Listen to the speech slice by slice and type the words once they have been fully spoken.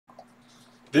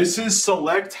This is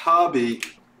Select Hobby,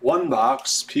 1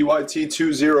 box, PYT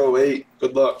 208.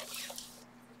 Good luck.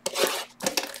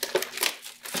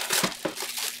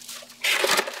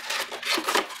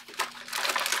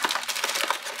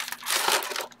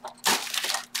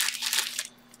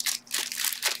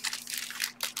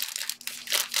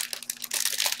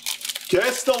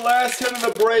 Guess the last hit of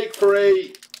the break for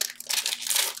 8.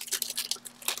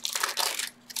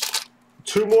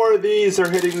 2 more of these are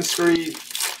hitting the screen.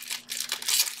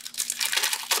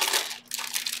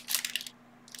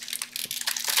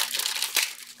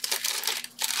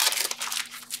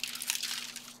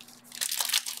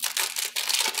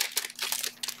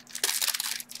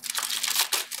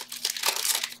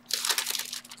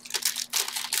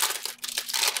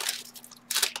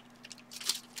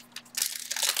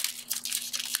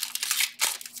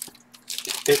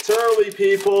 It's early,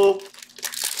 people.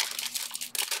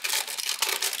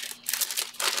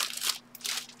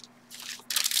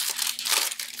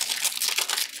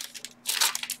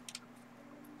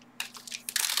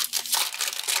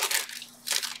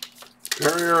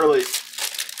 Very early.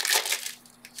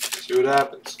 See what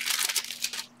happens.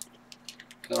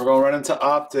 Now we're going right into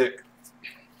Optic.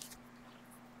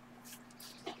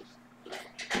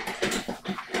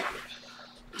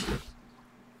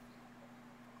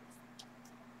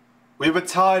 We have a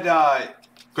tie-dye.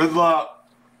 Good luck.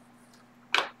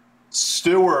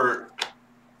 Stewart.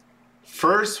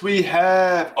 First we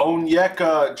have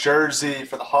Onyeka jersey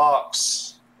for the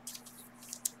Hawks.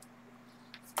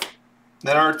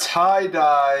 Then our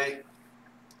tie-dye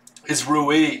is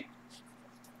Rui.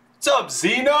 What's up,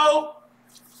 Zeno?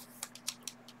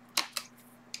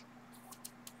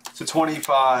 It's a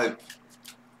 25.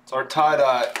 It's our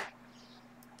tie-dye.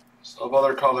 Some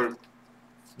other color.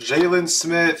 Jalen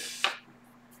Smith.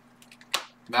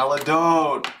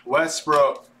 Maladone,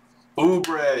 Westbrook,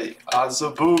 Oubre,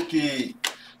 Azubuike,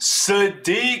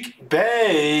 Sadiq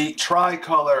Bey,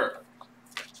 tricolor.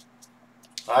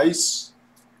 Nice.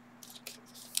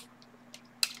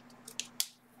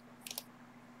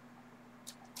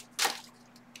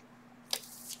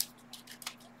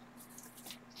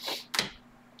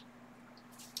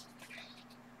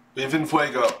 Viven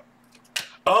Fuego.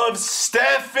 Of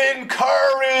Stephen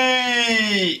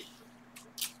Curry!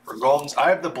 For Goldens, I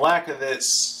have the black of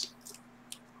this.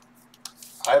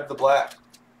 I have the black.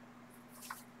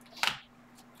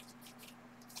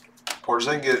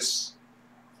 Porzingis.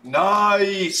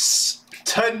 Nice!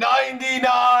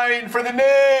 /99 for the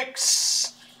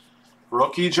Knicks!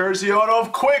 Rookie jersey auto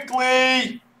of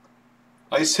Quickly!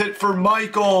 Nice hit for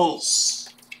Michaels.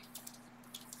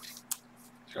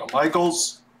 Here you go,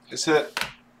 Michaels. Nice hit.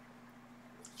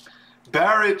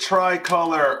 Barrett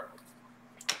tricolor.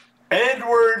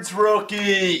 Edwards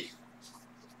rookie.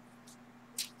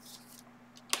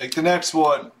 Take the next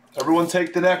one. Everyone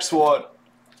take the next one.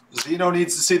 Zeno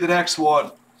needs to see the next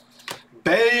one.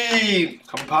 Bane.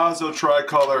 Compazzo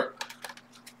tricolor.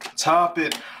 Top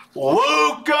it.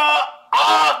 Luka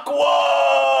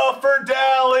Aqua for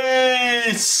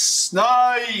Dallas.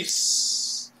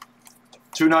 Nice.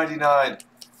 $2.99.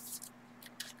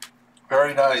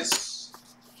 Very nice.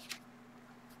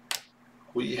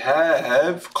 We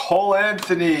have Cole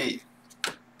Anthony,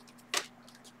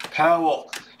 Powell.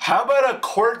 How about a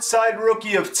courtside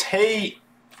rookie of Tate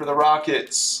for the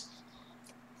Rockets?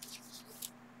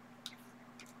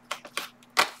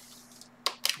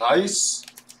 Nice.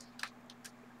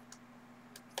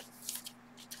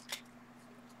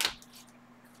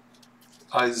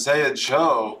 Isaiah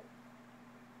Joe.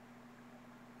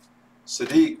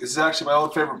 Sadiq. This is actually my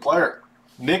old favorite player.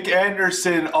 Nick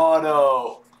Anderson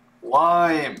auto.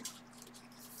 Lime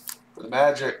for the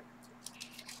Magic.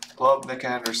 Love Nick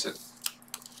Anderson.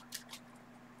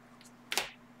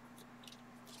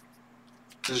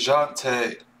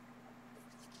 DeJounte.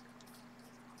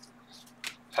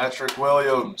 Patrick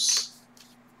Williams.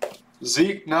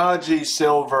 Zeke Naji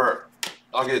silver.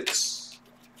 Nuggets.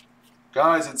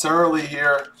 Guys, it's early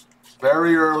here.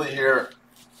 Very early here.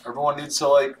 Everyone needs to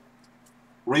like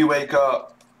re-wake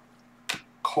up.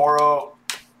 Coro.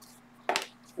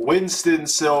 Winston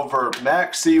silver,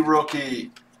 Maxi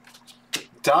rookie,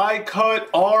 die cut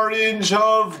orange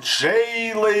of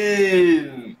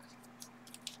Jalen.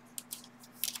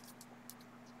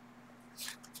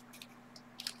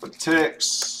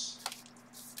 Ticks.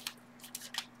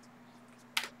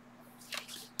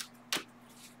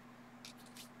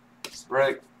 Let's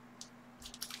break.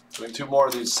 Doing 2 more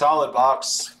of these solid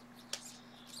box.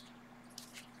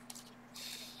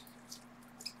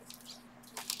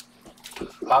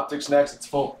 Optics next, it's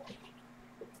full.